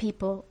influence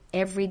people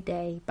every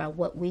day by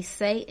what we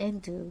say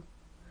and do,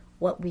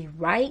 what we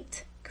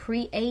write,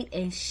 create,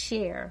 and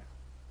share.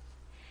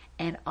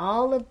 And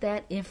all of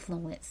that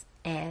influence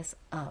adds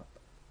up.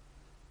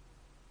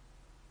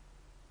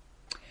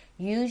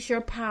 Use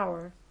your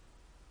power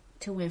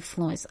to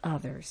influence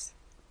others.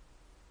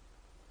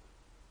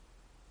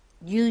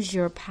 Use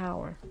your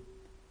power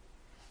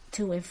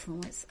to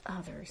influence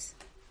others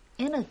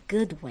in a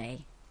good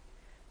way.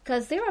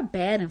 Because there are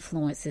bad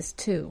influences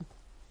too.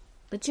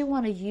 But you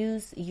want to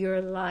use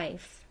your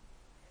life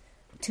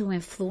to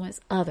influence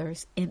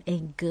others in a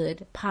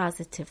good,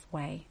 positive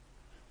way.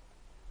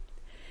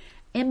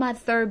 In my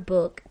third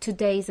book,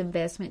 Today's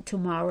Investment,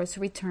 Tomorrow's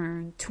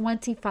Return,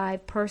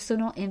 25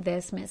 personal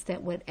investments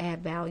that would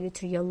add value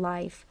to your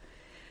life.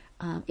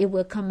 It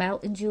will come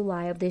out in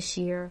July of this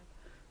year.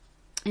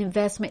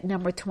 Investment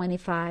number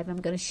 25.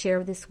 I'm going to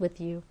share this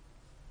with you.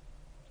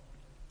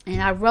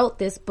 And I wrote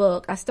this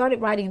book. I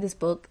started writing this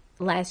book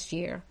last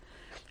year,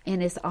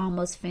 and it's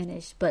almost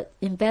finished. But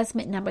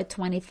investment number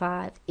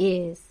 25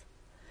 is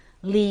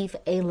leave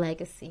a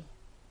legacy.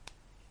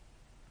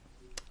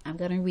 I'm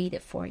going to read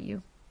it for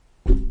you.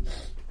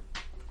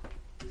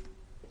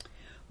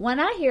 When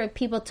I hear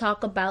people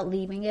talk about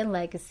leaving a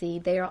legacy,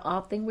 they are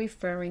often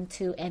referring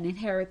to an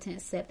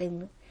inheritance that they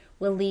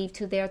will leave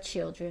to their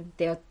children,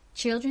 their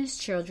children's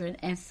children,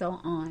 and so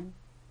on.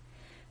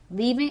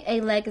 Leaving a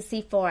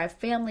legacy for our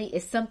family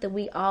is something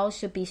we all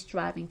should be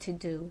striving to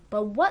do.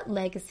 But what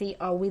legacy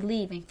are we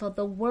leaving for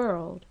the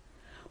world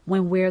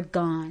when we're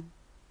gone?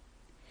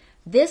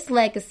 This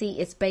legacy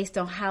is based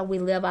on how we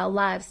live our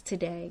lives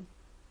today.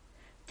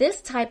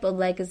 This type of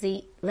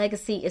legacy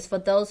is for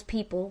those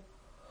people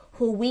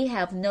who we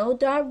have no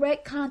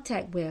direct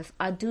contact with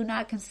or do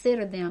not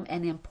consider them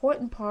an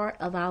important part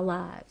of our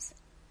lives.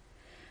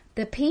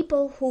 The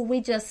people who we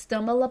just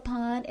stumble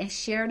upon and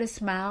share a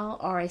smile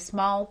or a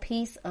small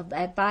piece of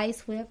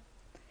advice with,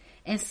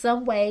 in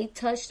some way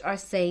touched or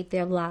saved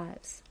their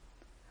lives.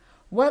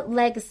 What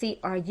legacy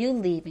are you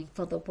leaving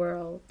for the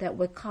world that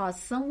would cause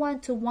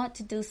someone to want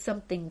to do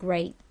something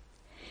great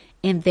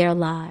in their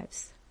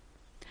lives?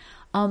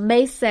 On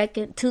May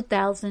 2nd,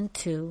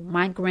 2002,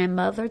 my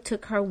grandmother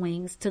took her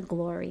wings to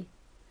glory.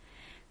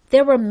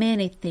 There were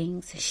many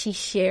things she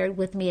shared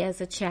with me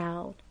as a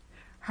child.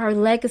 Her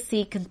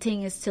legacy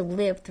continues to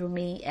live through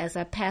me as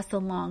I pass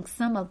along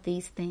some of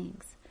these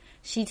things.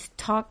 She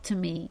talked to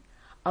me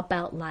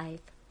about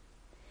life.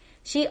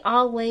 She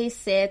always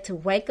said to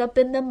wake up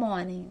in the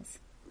mornings,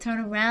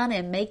 turn around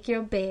and make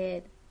your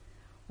bed.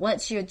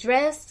 Once you're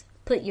dressed,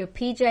 put your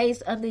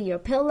PJs under your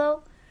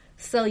pillow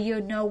so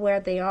you'll know where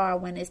they are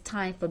when it's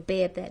time for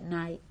bed that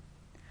night.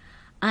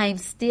 I'm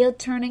still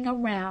turning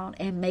around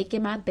and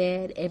making my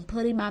bed and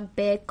putting my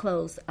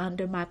bedclothes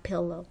under my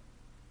pillow.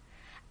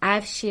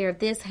 I've shared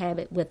this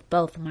habit with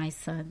both my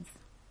sons.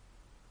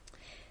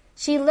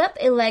 She left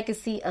a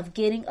legacy of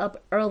getting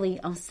up early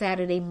on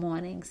Saturday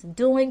mornings,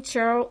 doing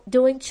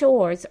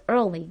chores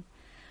early,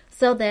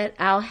 so that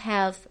I'll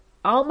have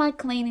all my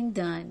cleaning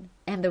done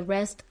and the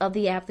rest of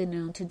the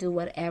afternoon to do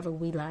whatever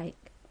we like.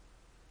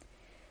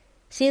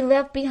 She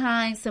left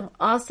behind some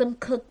awesome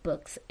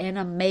cookbooks and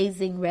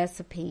amazing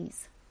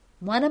recipes.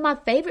 One of my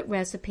favorite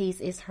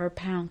recipes is her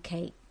pound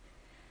cake.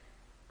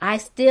 I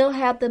still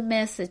have the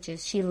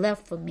messages she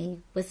left for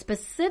me with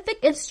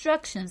specific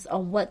instructions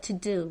on what to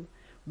do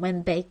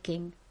when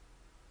baking.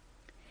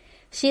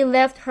 She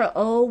left her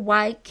old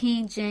white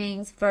King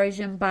James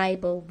Version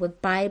Bible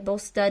with Bible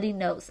study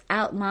notes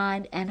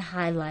outlined and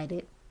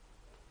highlighted.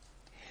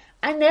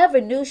 I never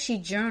knew she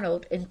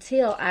journaled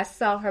until I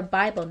saw her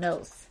Bible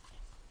notes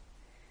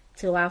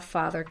to our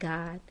Father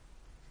God.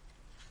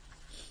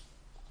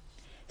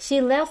 She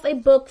left a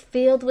book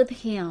filled with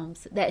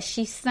hymns that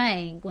she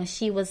sang when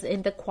she was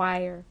in the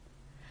choir.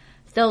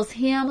 Those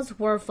hymns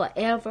will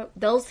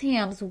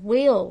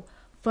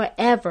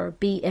forever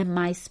be in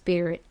my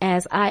spirit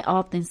as I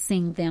often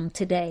sing them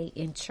today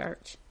in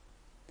church.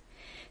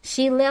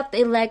 She left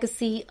a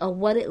legacy of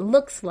what it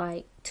looks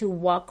like to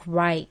walk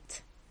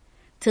right,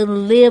 to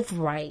live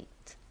right,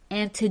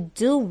 and to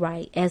do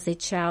right as a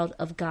child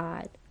of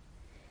God.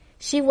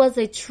 She was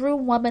a true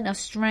woman of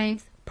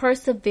strength,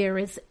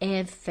 perseverance,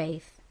 and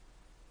faith.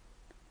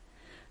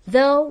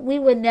 Though we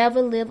will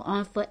never live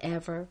on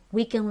forever,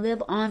 we can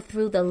live on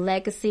through the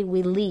legacy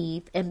we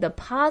leave and the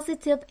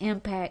positive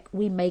impact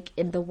we make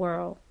in the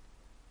world.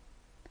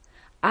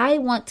 I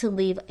want to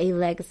leave a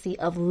legacy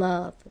of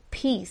love,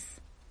 peace,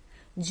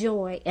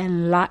 joy,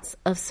 and lots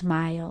of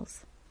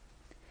smiles.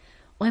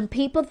 When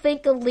people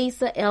think of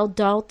Lisa L.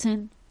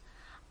 Dalton,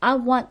 I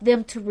want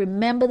them to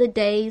remember the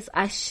days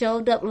I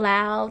showed up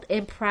loud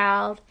and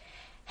proud,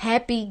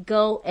 happy,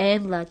 go,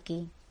 and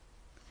lucky,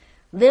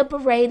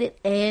 liberated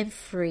and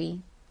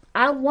free.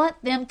 I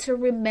want them to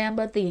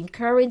remember the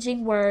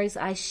encouraging words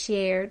I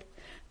shared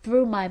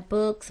through my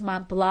books, my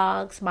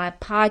blogs, my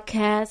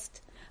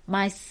podcast,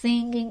 my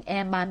singing,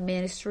 and my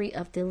ministry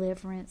of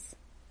deliverance.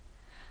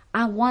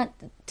 I want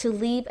to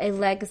leave a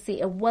legacy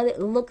of what it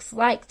looks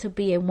like to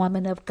be a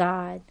woman of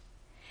God,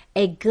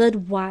 a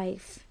good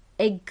wife,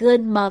 a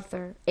good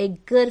mother, a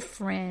good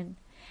friend,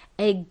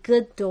 a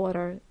good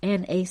daughter,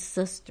 and a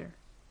sister.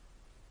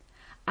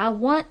 I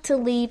want to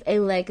leave a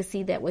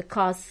legacy that would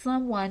cause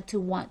someone to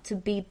want to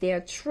be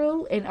their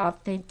true and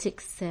authentic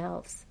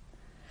selves,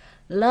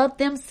 love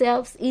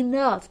themselves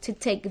enough to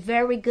take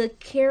very good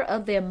care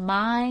of their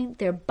mind,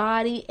 their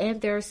body,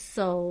 and their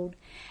soul,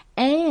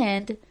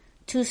 and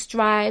to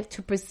strive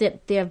to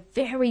present their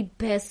very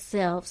best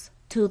selves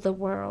to the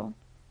world.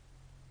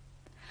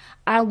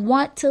 I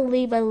want to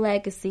leave a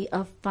legacy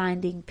of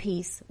finding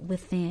peace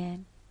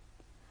within.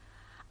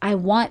 I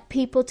want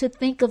people to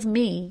think of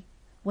me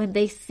when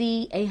they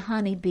see a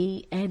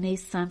honeybee and a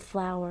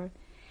sunflower,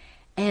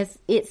 as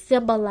it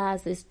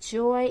symbolizes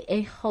joy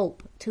and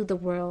hope to the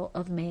world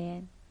of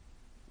man,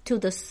 to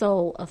the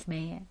soul of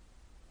man.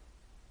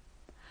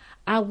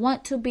 I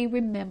want to be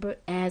remembered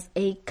as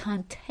a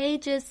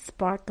contagious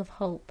spark of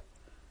hope.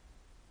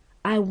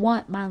 I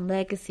want my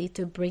legacy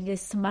to bring a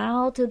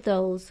smile to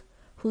those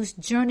whose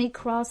journey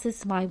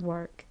crosses my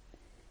work.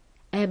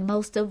 And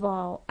most of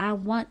all, I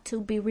want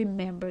to be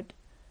remembered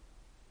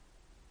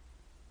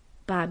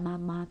by my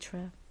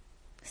mantra: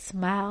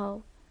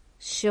 smile,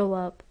 show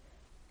up,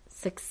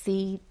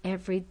 succeed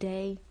every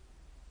day,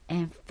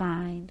 and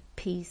find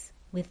peace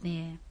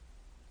within.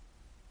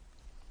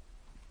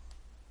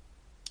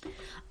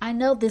 I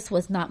know this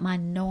was not my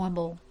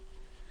normal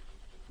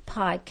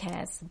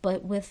podcast,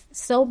 but with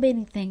so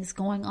many things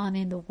going on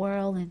in the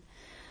world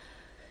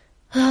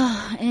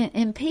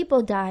and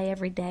people die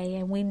every day,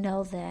 and we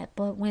know that,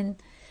 but when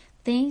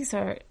things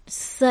are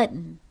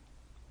sudden,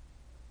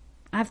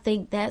 I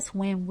think that's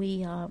when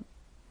we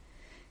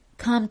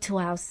come to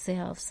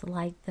ourselves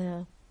like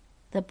the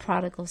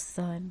prodigal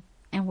son,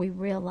 and we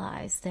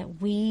realize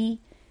that we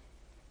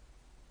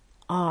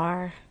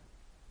are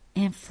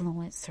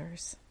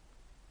influencers,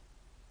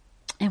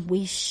 and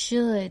we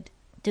should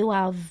do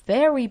our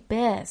very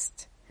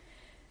best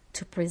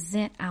to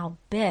present our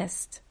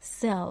best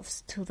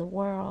selves to the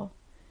world,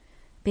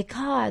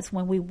 because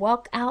when we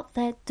walk out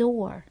that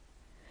door,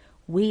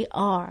 we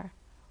are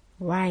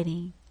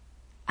writing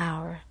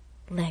our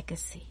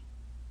legacy.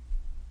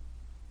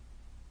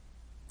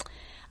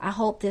 I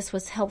hope this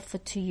was helpful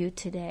to you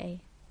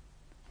today.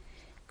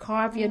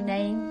 Carve your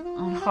name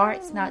on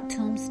hearts, not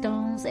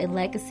tombstones. A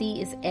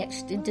legacy is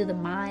etched into the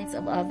minds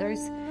of others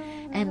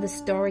and the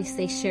stories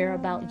they share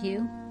about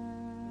you.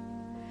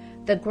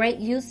 The great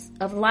use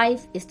of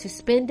life is to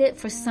spend it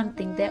for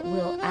something that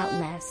will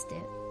outlast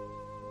it.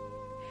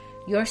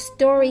 Your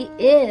story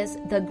is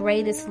the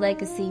greatest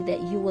legacy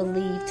that you will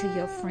leave to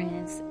your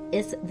friends.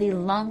 It's the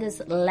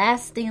longest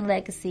lasting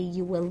legacy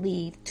you will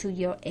leave to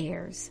your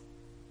heirs.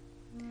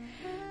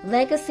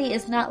 Legacy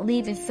is not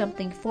leaving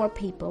something for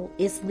people,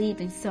 it's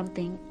leaving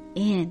something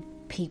in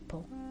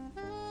people.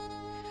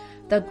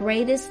 The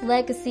greatest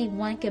legacy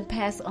one can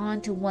pass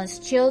on to one's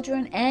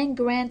children and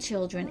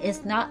grandchildren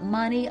is not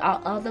money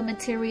or other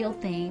material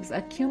things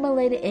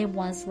accumulated in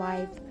one's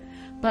life,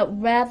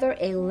 but rather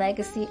a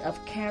legacy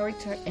of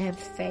character and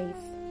faith.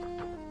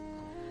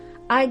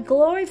 I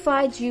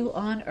glorified you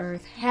on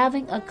earth,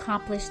 having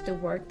accomplished the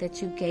work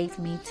that you gave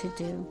me to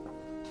do.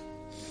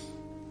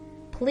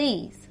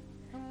 Please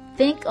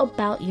think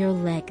about your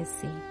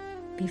legacy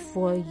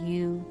before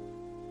you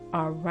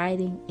are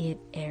writing it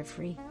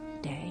every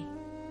day.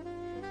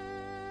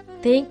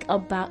 Think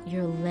about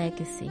your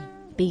legacy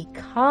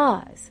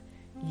because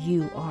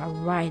you are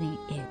writing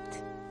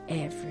it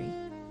every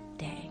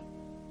day.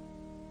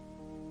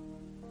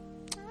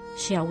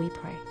 Shall we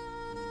pray?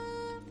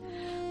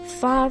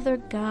 Father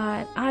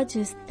God, I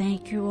just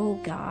thank you, oh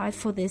God,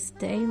 for this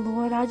day,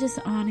 Lord. I just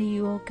honor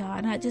you, oh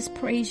God. I just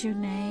praise your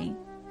name.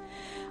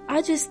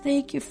 I just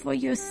thank you for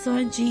your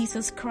Son,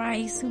 Jesus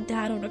Christ, who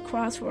died on the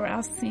cross for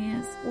our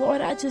sins.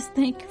 Lord, I just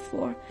thank you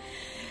for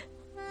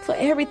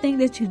everything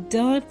that you've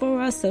done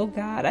for us, oh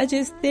God. I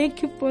just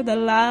thank you for the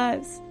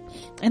lives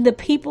and the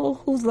people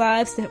whose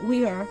lives that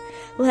we are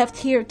left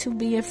here to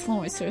be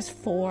influencers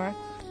for.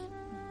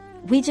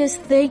 We just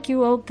thank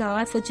you, oh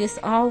God, for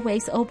just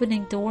always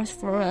opening doors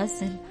for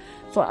us and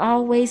for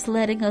always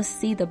letting us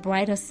see the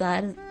brighter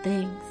side of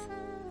things.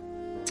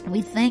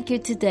 We thank you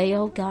today,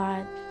 oh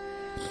God,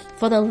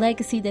 for the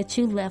legacy that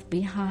you left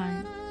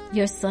behind,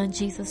 your Son,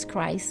 Jesus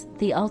Christ,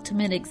 the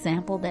ultimate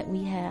example that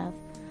we have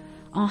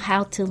on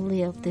how to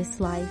live this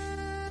life.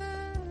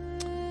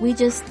 We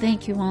just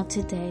thank you on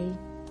today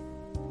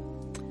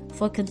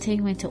for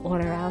continuing to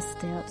order our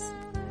steps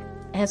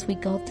as we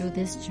go through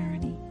this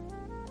journey.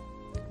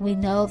 We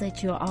know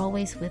that you're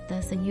always with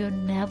us and you'll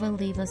never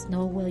leave us,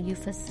 nor will you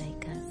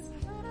forsake us.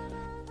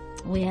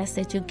 We ask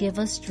that you give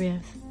us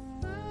strength.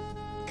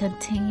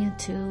 Continue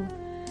to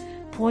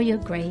pour your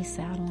grace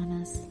out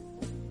on us,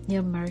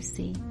 your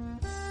mercy,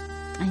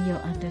 and your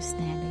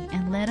understanding.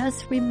 And let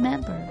us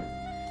remember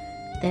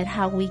that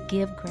how we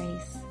give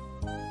grace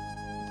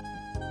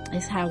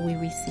is how we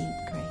receive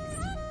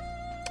grace.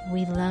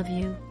 We love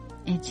you.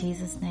 In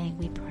Jesus' name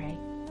we pray.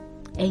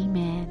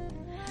 Amen.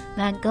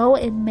 Now go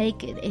and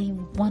make it a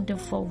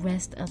wonderful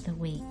rest of the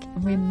week.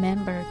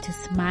 Remember to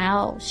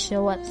smile,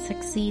 show up,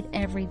 succeed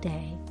every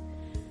day.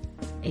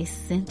 A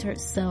centered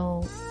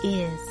soul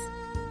is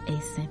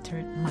a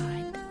centered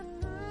mind.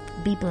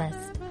 Be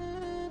blessed.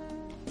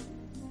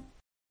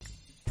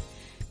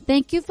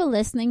 Thank you for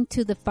listening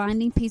to the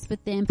Finding Peace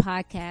Within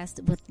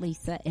podcast with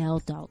Lisa L.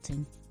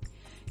 Dalton.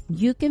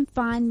 You can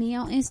find me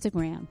on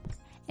Instagram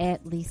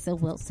at Lisa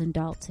Wilson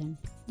Dalton.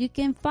 You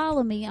can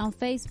follow me on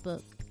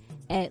Facebook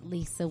at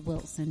Lisa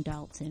Wilson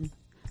Dalton.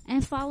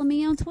 And follow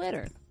me on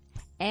Twitter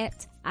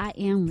at I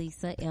am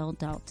Lisa L.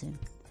 Dalton.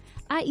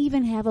 I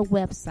even have a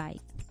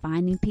website,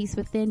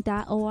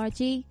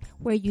 findingpeacewithin.org,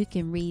 where you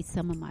can read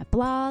some of my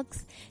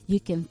blogs, you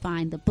can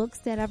find the books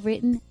that I've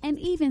written, and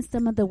even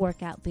some of the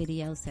workout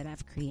videos that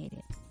I've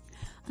created.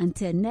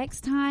 Until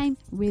next time,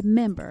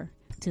 remember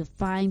to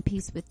find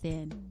peace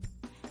within.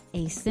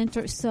 A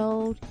centered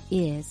soul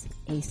is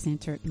a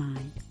centered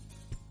mind.